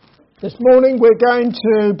This morning we're going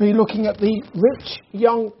to be looking at the rich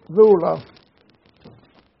young ruler.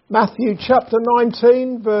 Matthew chapter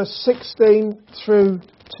 19 verse 16 through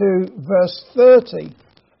to verse 30.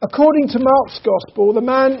 According to Mark's Gospel, the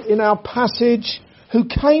man in our passage who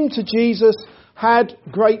came to Jesus had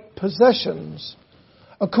great possessions.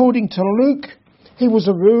 According to Luke, he was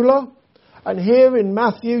a ruler. And here in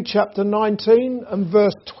Matthew chapter 19 and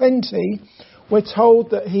verse 20, we're told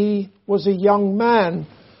that he was a young man.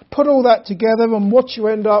 Put all that together and what you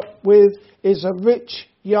end up with is a rich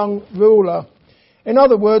young ruler. In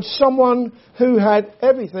other words, someone who had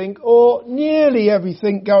everything or nearly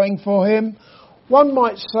everything going for him. One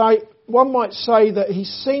might say that he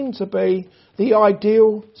seemed to be the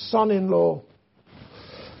ideal son-in-law.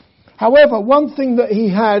 However, one thing that he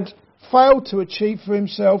had failed to achieve for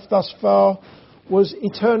himself thus far was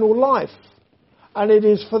eternal life. And it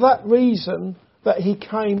is for that reason that he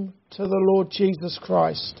came to the Lord Jesus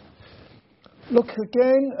Christ. Look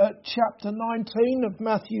again at chapter 19 of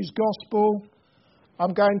Matthew's Gospel.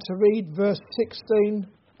 I'm going to read verse 16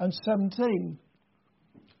 and 17.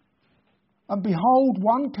 And behold,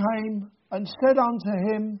 one came and said unto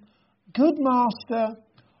him, Good Master,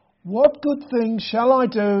 what good thing shall I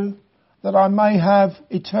do that I may have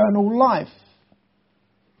eternal life?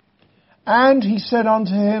 And he said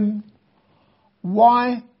unto him,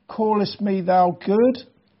 Why callest me thou good?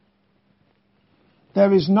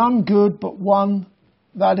 There is none good but one,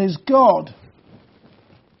 that is God.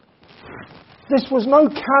 This was no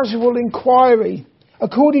casual inquiry.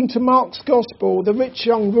 According to Mark's Gospel, the rich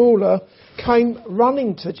young ruler came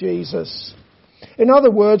running to Jesus. In other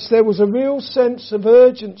words, there was a real sense of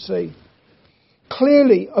urgency.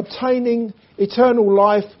 Clearly, obtaining eternal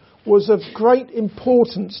life was of great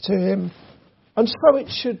importance to him, and so it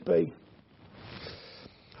should be.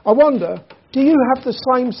 I wonder, do you have the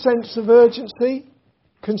same sense of urgency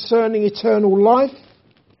concerning eternal life?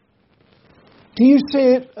 Do you see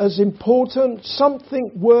it as important,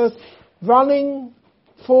 something worth running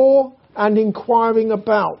for and inquiring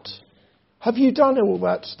about? Have you done all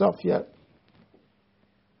that stuff yet?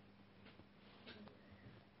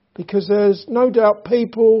 Because there's no doubt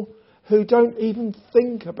people who don't even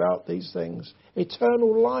think about these things.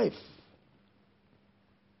 Eternal life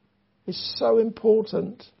is so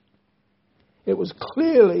important. It was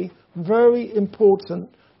clearly very important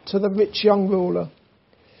to the rich young ruler.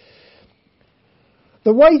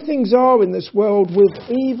 The way things are in this world, with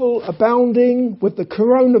evil abounding, with the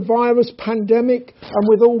coronavirus pandemic, and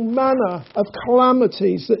with all manner of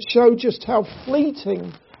calamities that show just how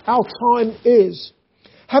fleeting our time is,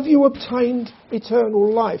 have you obtained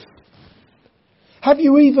eternal life? Have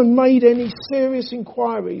you even made any serious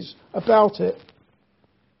inquiries about it?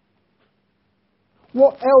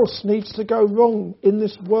 What else needs to go wrong in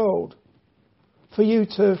this world for you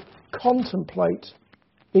to contemplate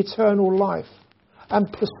eternal life and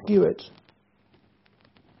pursue it?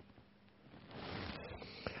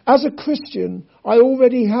 As a Christian, I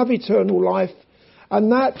already have eternal life, and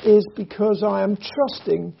that is because I am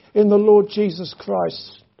trusting in the Lord Jesus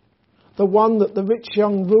Christ, the one that the rich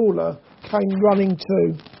young ruler came running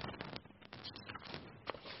to.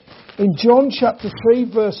 In John chapter 3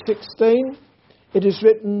 verse 16, it is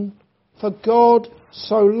written, For God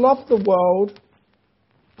so loved the world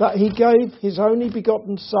that he gave his only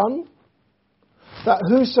begotten Son, that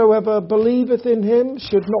whosoever believeth in him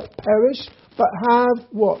should not perish, but have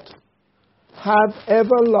what? Have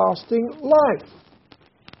everlasting life.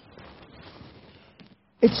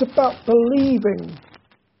 It's about believing.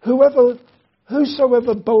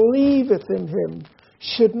 Whosoever believeth in him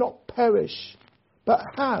should not perish, but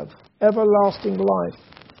have everlasting life.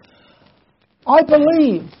 I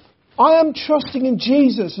believe. I am trusting in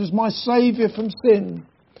Jesus as my Saviour from sin,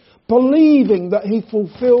 believing that he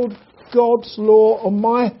fulfilled God's law on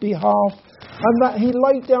my behalf and that he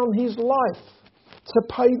laid down his life to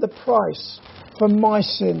pay the price for my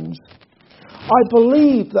sins. I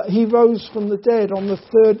believe that he rose from the dead on the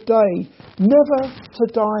third day, never to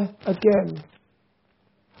die again.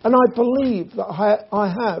 And I believe that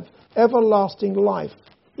I have everlasting life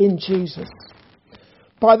in Jesus.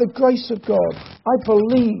 By the grace of God, I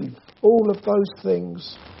believe all of those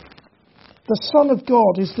things. The Son of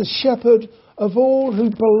God is the shepherd of all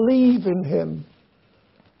who believe in him,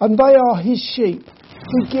 and they are his sheep.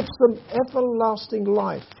 He gives them everlasting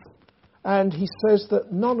life, and he says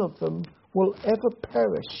that none of them will ever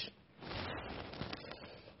perish.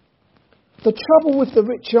 The trouble with the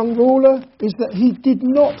rich young ruler is that he did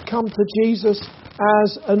not come to Jesus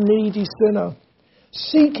as a needy sinner,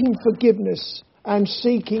 seeking forgiveness and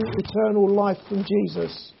seeking eternal life from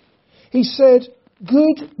Jesus. He said,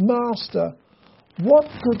 Good Master, what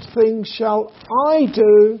good thing shall I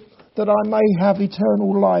do that I may have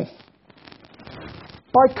eternal life?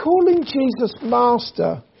 By calling Jesus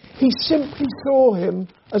Master, he simply saw him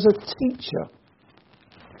as a teacher.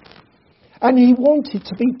 And he wanted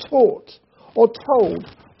to be taught or told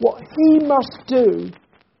what he must do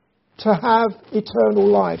to have eternal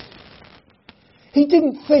life. He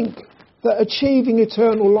didn't think that achieving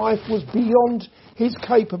eternal life was beyond his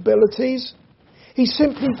capabilities. He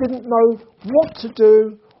simply didn't know what to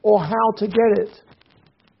do or how to get it.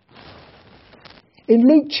 In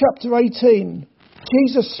Luke chapter 18,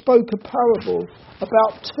 Jesus spoke a parable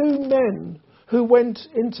about two men who went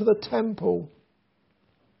into the temple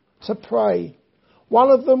to pray.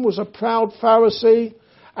 One of them was a proud Pharisee,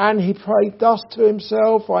 and he prayed thus to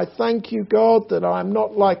himself, I thank you, God, that I am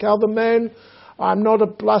not like other men. I'm not a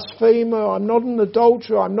blasphemer. I'm not an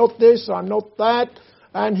adulterer. I'm not this. I'm not that.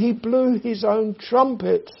 And he blew his own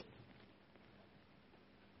trumpet.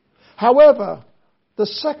 However, the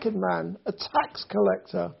second man, a tax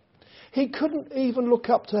collector, he couldn't even look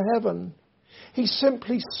up to heaven. He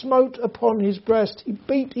simply smote upon his breast. He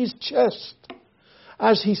beat his chest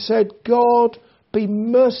as he said, God, be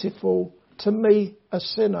merciful to me, a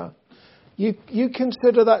sinner. You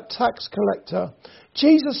consider that tax collector.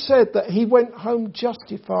 Jesus said that he went home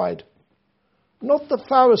justified. Not the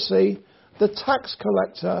Pharisee, the tax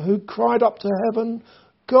collector who cried up to heaven,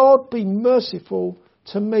 God, be merciful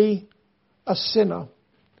to me, a sinner.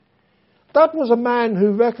 That was a man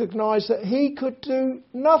who recognised that he could do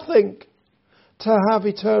nothing to have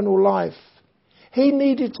eternal life. He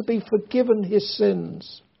needed to be forgiven his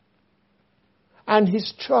sins. And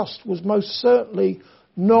his trust was most certainly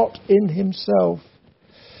not in himself.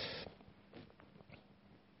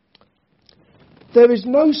 There is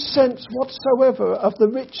no sense whatsoever of the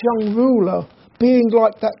rich young ruler being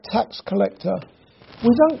like that tax collector. We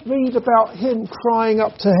don't read about him crying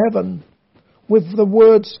up to heaven with the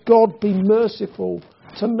words, God be merciful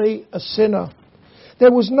to me, a sinner.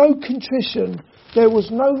 There was no contrition. There was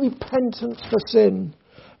no repentance for sin.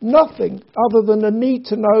 Nothing other than a need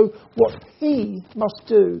to know what he must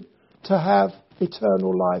do to have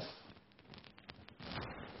eternal life.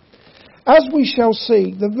 As we shall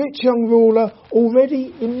see, the rich young ruler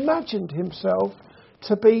already imagined himself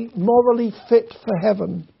to be morally fit for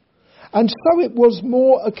heaven. And so it was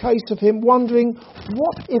more a case of him wondering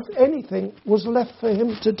what, if anything, was left for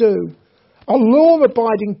him to do. A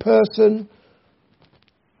law-abiding person,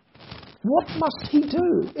 what must he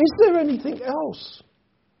do? Is there anything else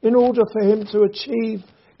in order for him to achieve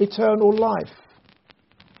eternal life?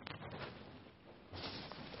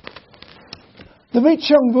 The rich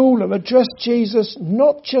young ruler addressed Jesus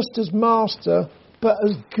not just as master, but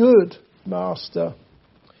as good master.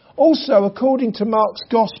 Also, according to Mark's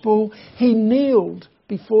Gospel, he kneeled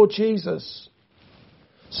before Jesus.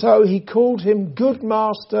 So he called him good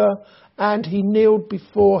master and he kneeled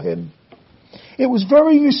before him. It was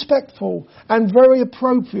very respectful and very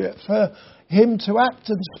appropriate for him to act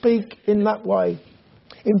and speak in that way.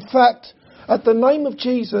 In fact, at the name of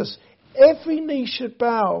Jesus, every knee should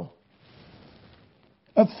bow,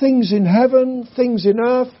 of things in heaven, things in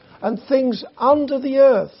earth, and things under the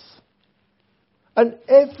earth. And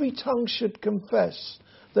every tongue should confess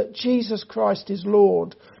that Jesus Christ is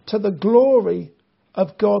Lord, to the glory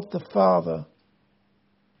of God the Father.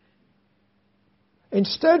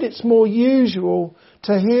 Instead, it's more usual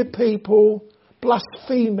to hear people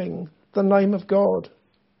blaspheming the name of God.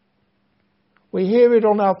 We hear it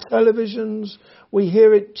on our televisions. We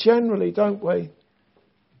hear it generally, don't we?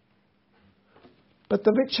 But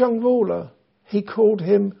the rich young ruler, he called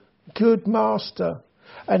him good master,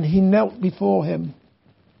 and he knelt before him.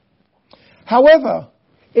 However,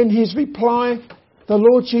 in his reply, the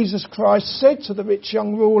Lord Jesus Christ said to the rich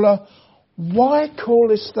young ruler, why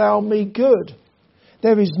callest thou me good?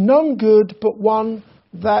 There is none good but one,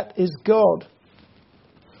 that is God.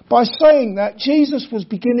 By saying that, Jesus was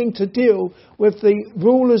beginning to deal with the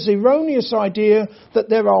ruler's erroneous idea that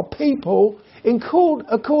there are people,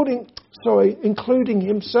 including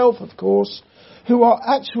himself, of course, who are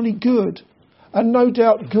actually good and no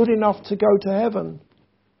doubt good enough to go to heaven.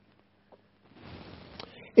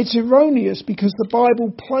 It's erroneous because the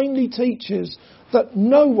Bible plainly teaches that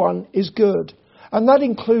no one is good, and that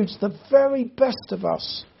includes the very best of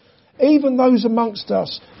us, even those amongst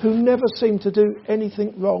us who never seem to do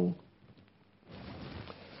anything wrong.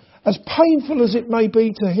 As painful as it may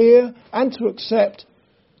be to hear and to accept,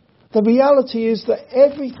 the reality is that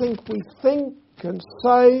everything we think and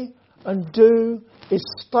say and do is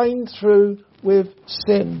stained through with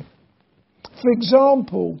sin. For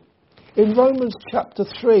example, in Romans chapter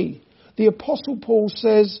 3, the Apostle Paul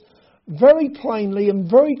says, very plainly and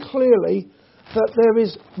very clearly that there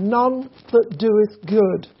is none that doeth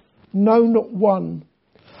good, no, not one,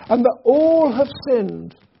 and that all have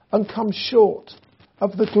sinned and come short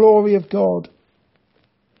of the glory of God.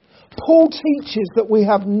 Paul teaches that we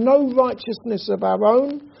have no righteousness of our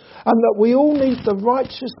own, and that we all need the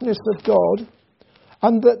righteousness of God,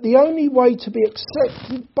 and that the only way to be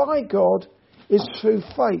accepted by God is through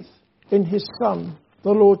faith in his Son,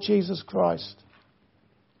 the Lord Jesus Christ.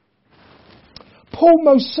 Paul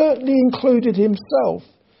most certainly included himself.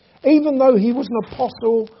 Even though he was an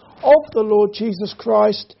apostle of the Lord Jesus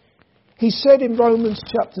Christ, he said in Romans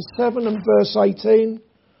chapter 7 and verse 18,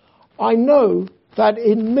 I know that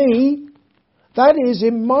in me, that is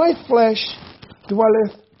in my flesh,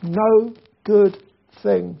 dwelleth no good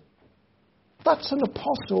thing. That's an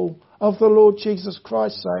apostle of the Lord Jesus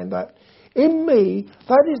Christ saying that. In me,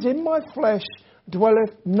 that is in my flesh,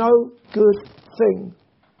 dwelleth no good thing.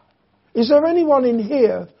 Is there anyone in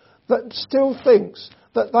here that still thinks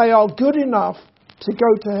that they are good enough to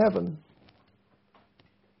go to heaven?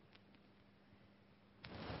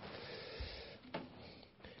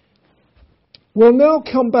 We'll now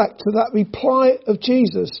come back to that reply of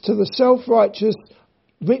Jesus to the self-righteous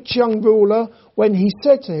rich young ruler when he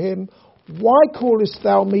said to him, Why callest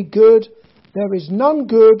thou me good? There is none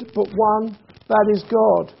good but one, that is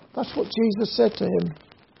God. That's what Jesus said to him.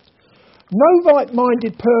 No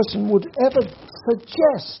right-minded person would ever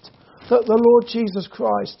suggest that the Lord Jesus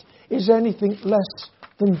Christ is anything less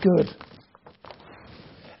than good.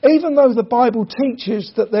 Even though the Bible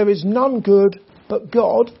teaches that there is none good but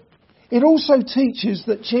God, it also teaches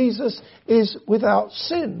that Jesus is without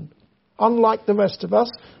sin. Unlike the rest of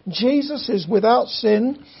us, Jesus is without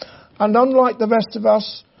sin, and unlike the rest of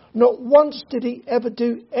us, not once did he ever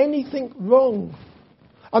do anything wrong.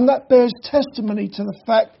 And that bears testimony to the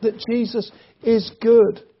fact that Jesus is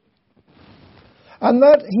good. And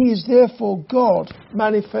that he is therefore God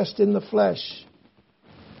manifest in the flesh.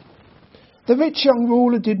 The rich young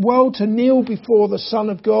ruler did well to kneel before the Son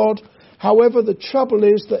of God. However, the trouble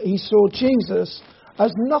is that he saw Jesus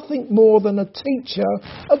as nothing more than a teacher,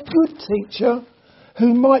 a good teacher,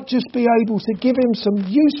 who might just be able to give him some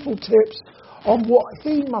useful tips on what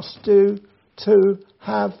he must do to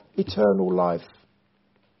have eternal life.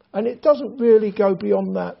 And it doesn't really go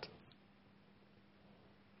beyond that.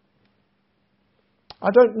 I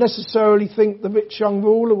don't necessarily think the rich young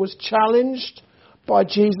ruler was challenged by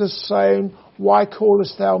Jesus saying, Why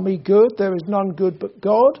callest thou me good? There is none good but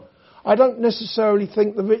God. I don't necessarily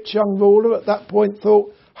think the rich young ruler at that point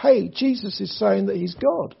thought, hey, Jesus is saying that he's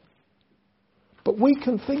God. But we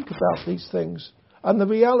can think about these things. And the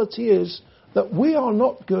reality is that we are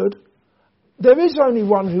not good. There is only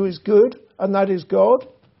one who is good, and that is God.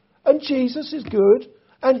 And Jesus is good,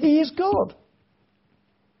 and he is God.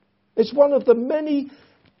 It's one of the many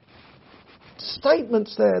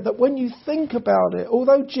statements there that when you think about it,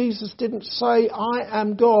 although Jesus didn't say, I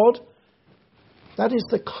am God, that is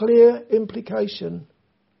the clear implication.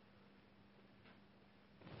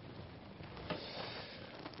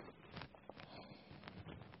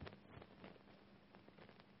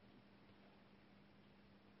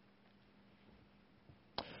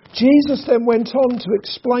 Jesus then went on to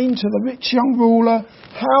explain to the rich young ruler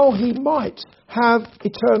how he might have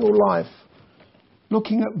eternal life.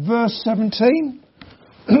 Looking at verse 17.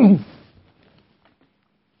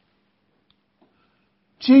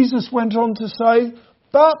 Jesus went on to say,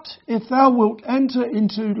 But if thou wilt enter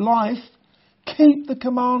into life, keep the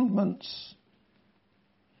commandments.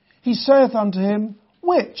 He saith unto him,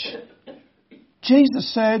 Which?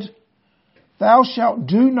 Jesus said, Thou shalt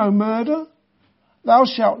do no murder, thou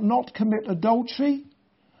shalt not commit adultery,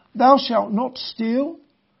 thou shalt not steal,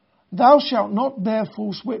 thou shalt not bear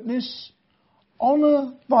false witness,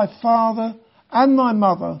 honour thy father and thy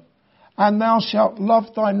mother, and thou shalt love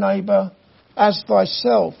thy neighbour as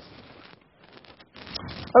thyself.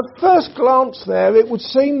 At first glance there, it would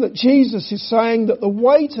seem that Jesus is saying that the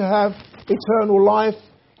way to have eternal life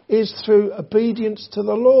is through obedience to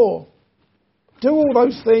the law. Do all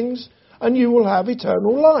those things and you will have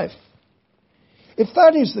eternal life. If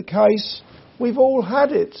that is the case, we've all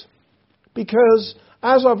had it. Because,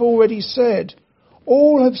 as I've already said,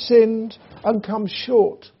 all have sinned and come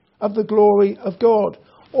short of the glory of God.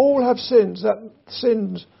 All have sinned.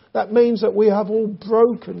 That means that we have all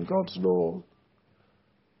broken God's law.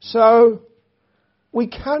 So, we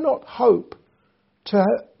cannot hope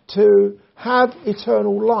to have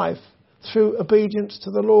eternal life through obedience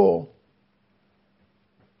to the law.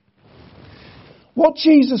 What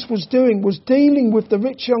Jesus was doing was dealing with the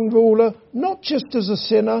rich young ruler not just as a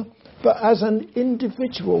sinner, but as an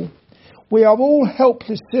individual. We are all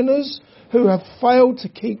helpless sinners who have failed to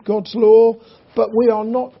keep God's law, but we are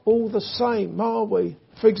not all the same, are we?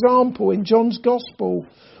 For example, in John's Gospel,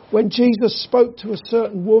 when Jesus spoke to a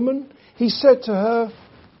certain woman, he said to her,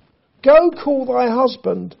 "Go call thy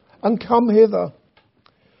husband and come hither."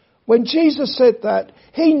 When Jesus said that,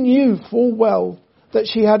 he knew full well that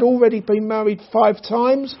she had already been married 5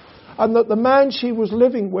 times and that the man she was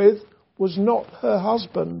living with was not her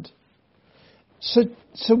husband.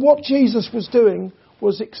 So what Jesus was doing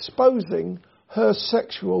was exposing her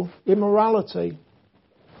sexual immorality.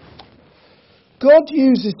 God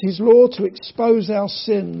uses his law to expose our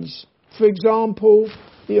sins. For example,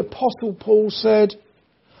 the Apostle Paul said,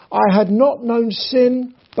 "I had not known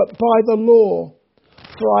sin but by the law,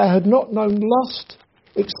 for I had not known lust,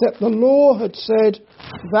 except the law had said,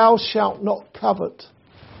 'Thou shalt not covet.'"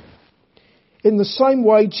 In the same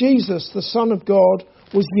way, Jesus, the Son of God,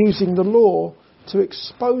 was using the law to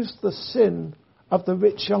expose the sin of the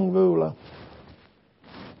rich young ruler.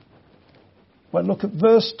 Well, look at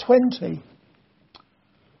verse 20.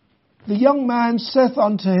 The young man saith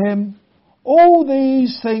unto him, "All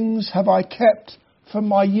these things have I kept from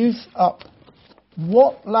my youth up.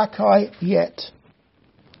 What lack I yet?"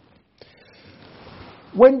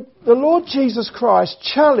 When the Lord Jesus Christ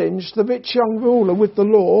challenged the rich young ruler with the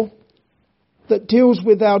law that deals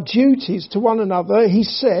with our duties to one another, he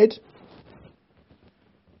said,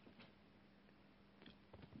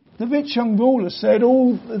 the rich young ruler said,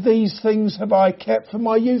 "All these things have I kept from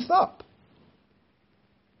my youth up."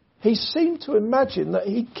 He seemed to imagine that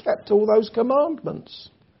he'd kept all those commandments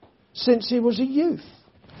since he was a youth.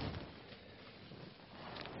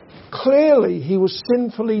 Clearly, he was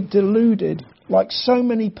sinfully deluded, like so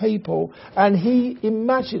many people, and he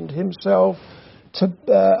imagined himself to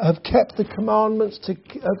have kept the commandments,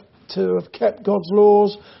 to have kept God's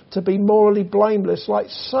laws, to be morally blameless, like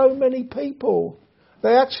so many people.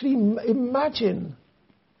 They actually imagine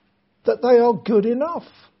that they are good enough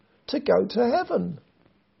to go to heaven.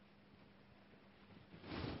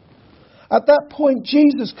 At that point,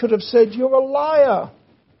 Jesus could have said, "You're a liar."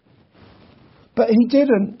 But he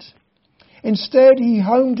didn't. Instead, he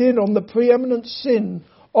homed in on the preeminent sin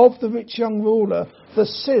of the rich young ruler, the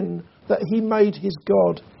sin that he made his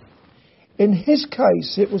God. In his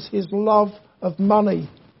case, it was his love of money,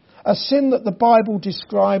 a sin that the Bible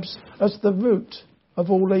describes as the root of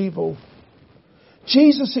all evil.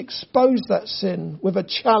 Jesus exposed that sin with a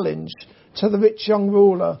challenge to the rich young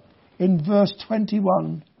ruler in verse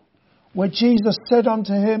 21, where Jesus said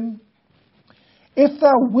unto him, "If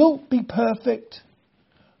thou wilt be perfect,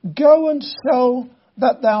 go and sell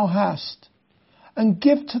that thou hast, and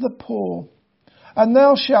give to the poor, and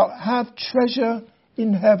thou shalt have treasure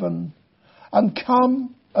in heaven, and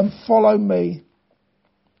come and follow me."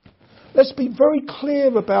 Let's be very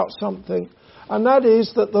clear about something, and that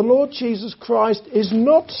is that the Lord Jesus Christ is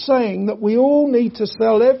not saying that we all need to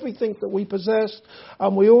sell everything that we possess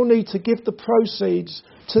and we all need to give the proceeds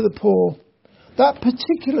to the poor. That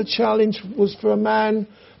particular challenge was for a man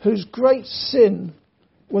whose great sin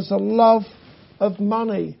was a love of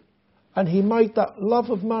money, and he made that love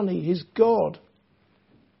of money his God.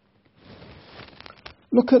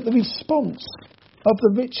 Look at the response of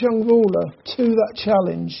the rich young ruler to that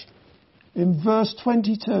challenge in verse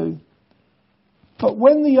 22. But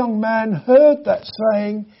when the young man heard that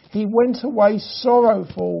saying, he went away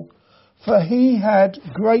sorrowful, for he had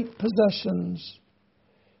great possessions.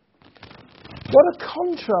 What a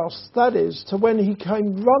contrast that is to when he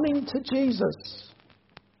came running to Jesus.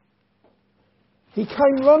 He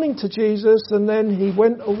came running to Jesus and then he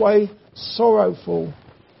went away sorrowful.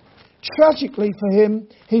 Tragically for him,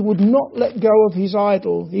 he would not let go of his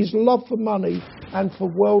idol, his love for money and for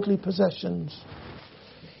worldly possessions.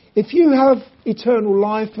 If you have eternal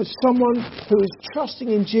life as someone who is trusting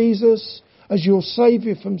in Jesus as your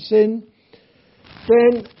saviour from sin,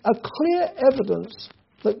 then a clear evidence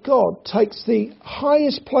that God takes the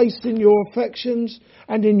highest place in your affections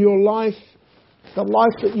and in your life, the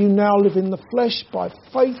life that you now live in the flesh by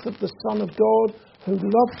faith of the Son of God who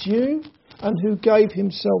loved you and who gave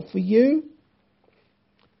himself for you,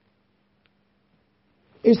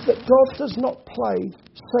 is that God does not play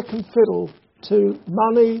second fiddle to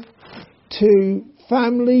money, to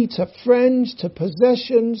family, to friends, to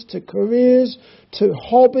possessions, to careers, to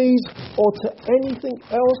hobbies, or to anything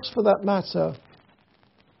else for that matter.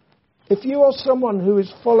 If you are someone who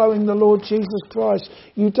is following the Lord Jesus Christ,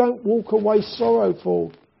 you don't walk away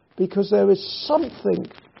sorrowful because there is something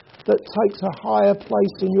that takes a higher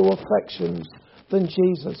place in your affections than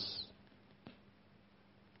Jesus.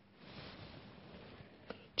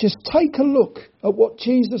 Just take a look at what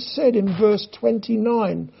Jesus said in verse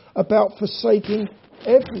 29 about forsaking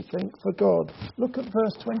everything for God. Look at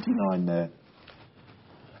verse 29 there.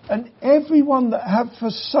 And everyone that have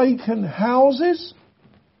forsaken houses,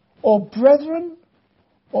 or brethren,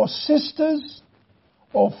 or sisters,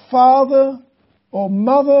 or father, or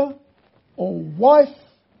mother, or wife,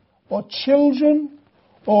 or children,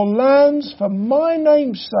 or lands, for my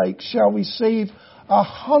name's sake shall receive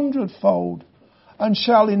 100-fold, and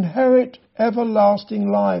shall inherit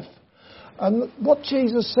everlasting life. And what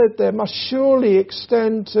Jesus said there must surely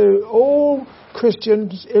extend to all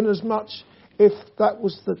Christians, inasmuch if that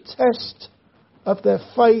was the test of their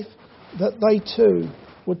faith, that they too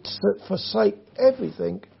would forsake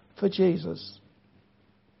everything for Jesus,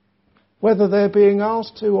 whether they're being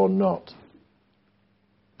asked to or not.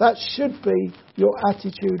 That should be your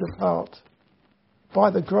attitude of heart,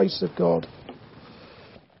 by the grace of God.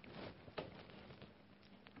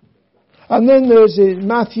 And then there's in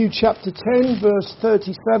Matthew chapter 10, verse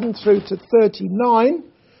 37 through to 39,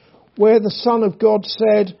 where the Son of God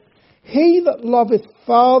said, "He that loveth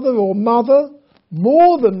father or mother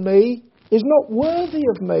more than me is not worthy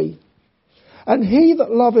of me. And he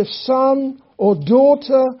that loveth son or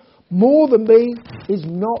daughter more than me is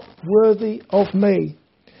not worthy of me.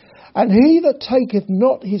 And he that taketh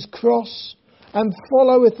not his cross and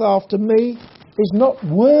followeth after me is not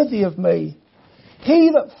worthy of me.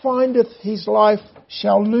 He that findeth his life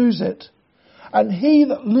shall lose it, and he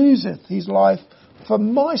that loseth his life for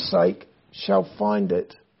my sake shall find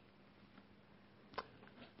it."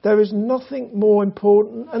 There is nothing more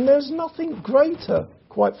important, and there's nothing greater,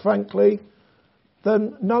 quite frankly,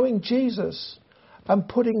 than knowing Jesus and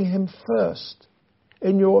putting him first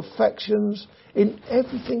in your affections, in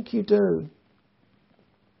everything you do.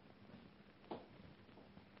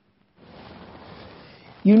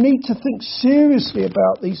 You need to think seriously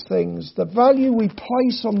about these things, the value we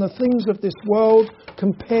place on the things of this world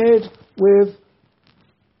compared with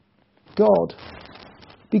God.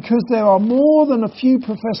 Because there are more than a few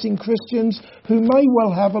professing Christians who may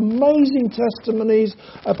well have amazing testimonies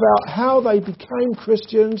about how they became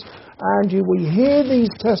Christians, and we hear these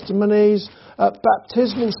testimonies at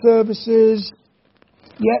baptismal services.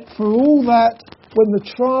 Yet for all that, when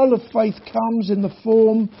the trial of faith comes in the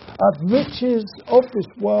form of riches of this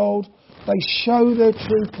world, they show their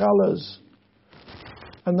true colours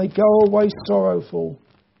and they go away sorrowful.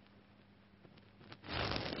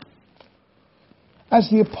 As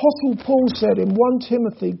the Apostle Paul said in 1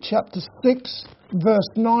 Timothy chapter 6, verse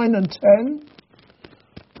 9 and 10,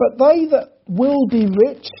 "But they that will be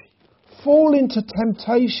rich fall into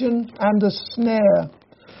temptation and a snare,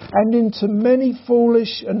 and into many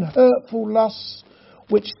foolish and hurtful lusts,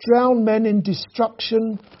 which drown men in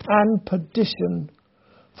destruction and perdition.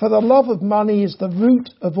 For the love of money is the root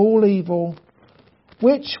of all evil,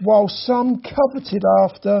 which while some coveted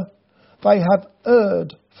after, they have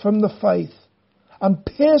erred from the faith, and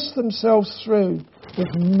pierced themselves through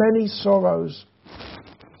with many sorrows."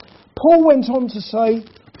 Paul went on to say,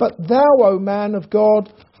 "But thou, O man of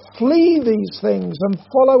God, flee these things and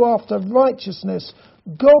follow after righteousness,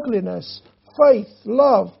 godliness, faith,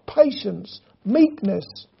 love, patience, meekness."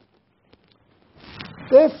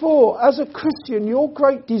 Therefore, as a Christian, your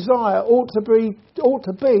great desire ought to be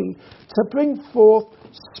to bring forth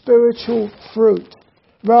spiritual fruit,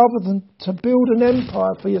 rather than to build an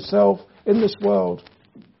empire for yourself in this world.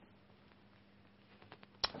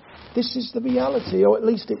 This is the reality, or at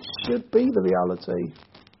least it should be the reality.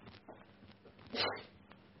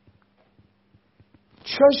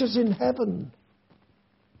 Treasures in heaven,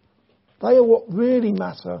 they are what really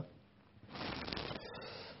matter.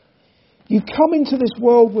 You come into this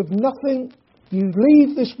world with nothing, you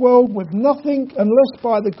leave this world with nothing, unless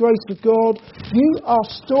by the grace of God you are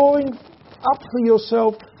storing up for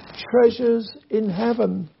yourself treasures in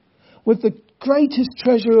heaven, with the greatest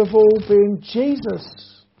treasure of all being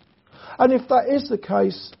Jesus. And if that is the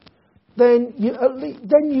case, then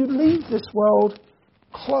you leave this world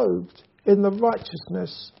clothed in the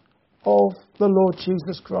righteousness of the Lord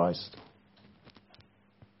Jesus Christ.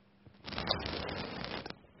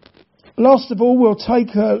 Last of all, we'll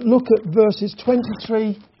take a look at verses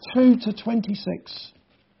 23 through to 26.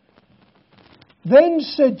 "Then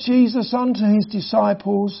said Jesus unto his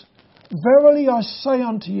disciples, Verily I say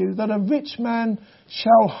unto you, that a rich man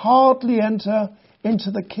shall hardly enter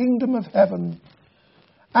into the kingdom of heaven.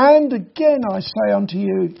 And again I say unto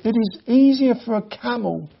you, it is easier for a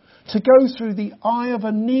camel to go through the eye of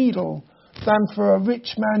a needle than for a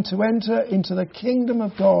rich man to enter into the kingdom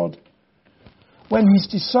of God." When his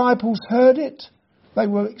disciples heard it, they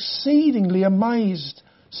were exceedingly amazed,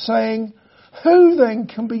 saying, Who then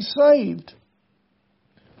can be saved?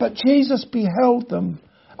 But Jesus beheld them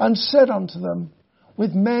and said unto them,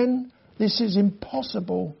 With men this is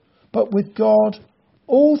impossible, but with God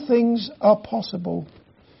all things are possible.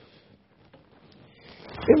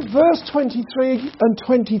 In verse 23 and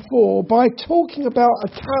 24, by talking about a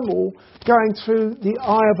camel going through the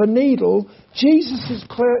eye of a needle, Jesus is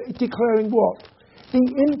declaring what?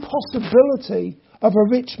 The impossibility of a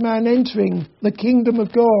rich man entering the kingdom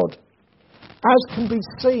of God, as can be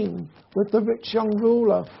seen with the rich young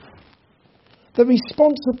ruler. The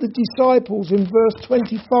response of the disciples in verse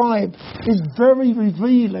 25 is very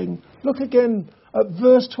revealing. Look again at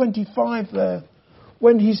verse 25 there.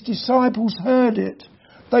 When his disciples heard it,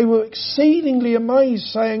 they were exceedingly amazed,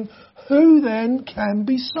 saying, Who then can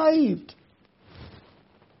be saved?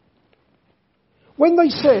 When they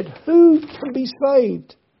said, Who can be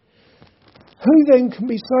saved? Who then can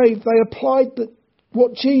be saved? They applied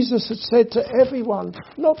what Jesus had said to everyone,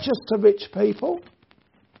 not just to rich people.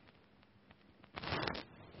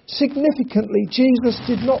 Significantly, Jesus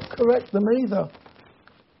did not correct them either.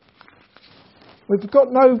 We've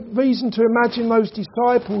got no reason to imagine those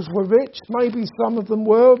disciples were rich. Maybe some of them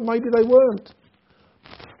were, maybe they weren't.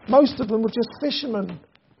 Most of them were just fishermen.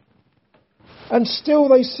 And still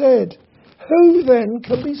they said, Who then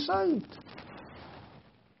can be saved?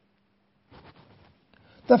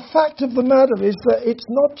 The fact of the matter is that it's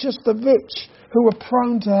not just the rich who are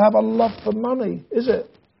prone to have a love for money, is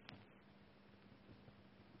it?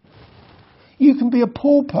 You can be a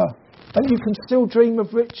pauper and you can still dream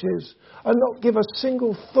of riches and not give a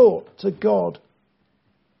single thought to God.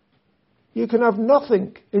 You can have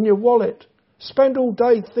nothing in your wallet, spend all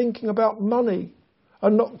day thinking about money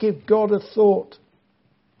and not give God a thought.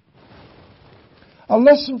 A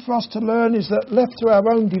lesson for us to learn is that left to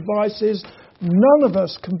our own devices, none of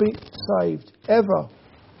us can be saved, ever.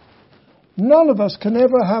 None of us can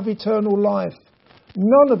ever have eternal life.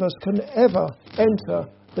 None of us can ever enter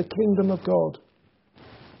the kingdom of God.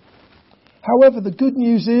 However, the good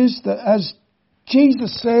news is that as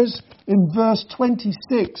Jesus says in verse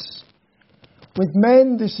 26, with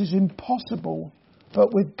men this is impossible,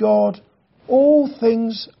 but with God all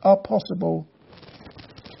things are possible.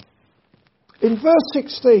 In verse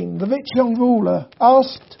 16, the rich young ruler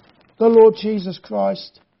asked the Lord Jesus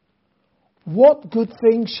Christ, What good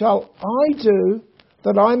thing shall I do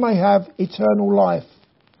that I may have eternal life?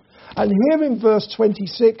 And here in verse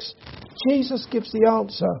 26, Jesus gives the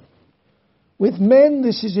answer. With men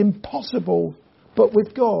this is impossible, but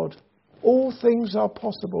with God all things are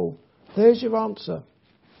possible. There's your answer.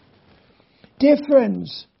 Dear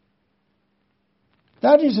friends,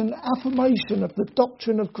 that is an affirmation of the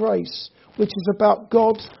doctrine of grace, which is about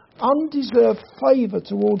God's undeserved favour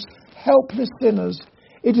towards helpless sinners.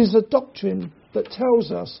 It is a doctrine that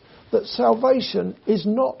tells us that salvation is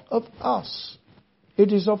not of us.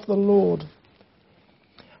 It is of the Lord.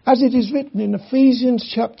 As it is written in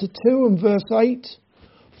Ephesians chapter 2 and verse 8,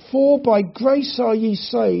 For by grace are ye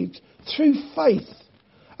saved, through faith,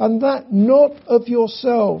 and that not of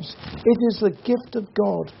yourselves. It is the gift of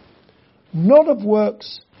God, not of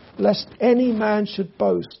works, lest any man should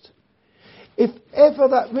boast. If ever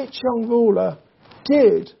that rich young ruler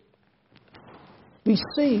did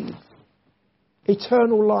receive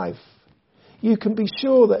eternal life, you can be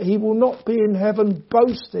sure that he will not be in heaven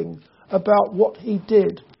boasting about what he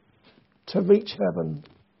did to reach heaven.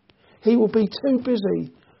 He will be too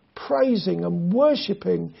busy praising and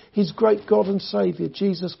worshipping his great God and Saviour,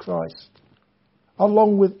 Jesus Christ,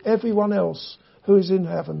 along with everyone else who is in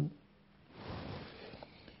heaven.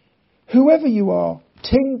 Whoever you are,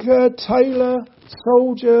 tinker, tailor,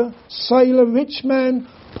 soldier, sailor, rich man,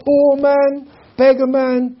 poor man, beggar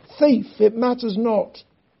man, thief, it matters not.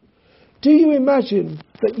 Do you imagine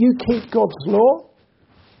that you keep God's law?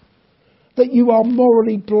 That you are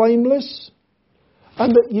morally blameless?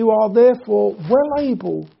 And that you are therefore well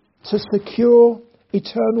able to secure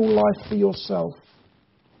eternal life for yourself?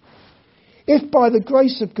 If by the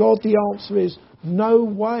grace of God the answer is no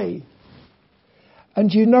way,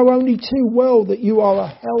 and you know only too well that you are a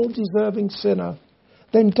hell-deserving sinner,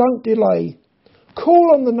 then don't delay.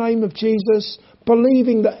 Call on the name of Jesus,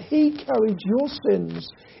 believing that he carried your sins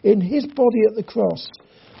in his body at the cross.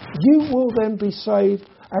 You will then be saved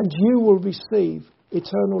and you will receive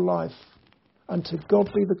eternal life. And to God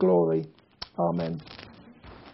be the glory. Amen.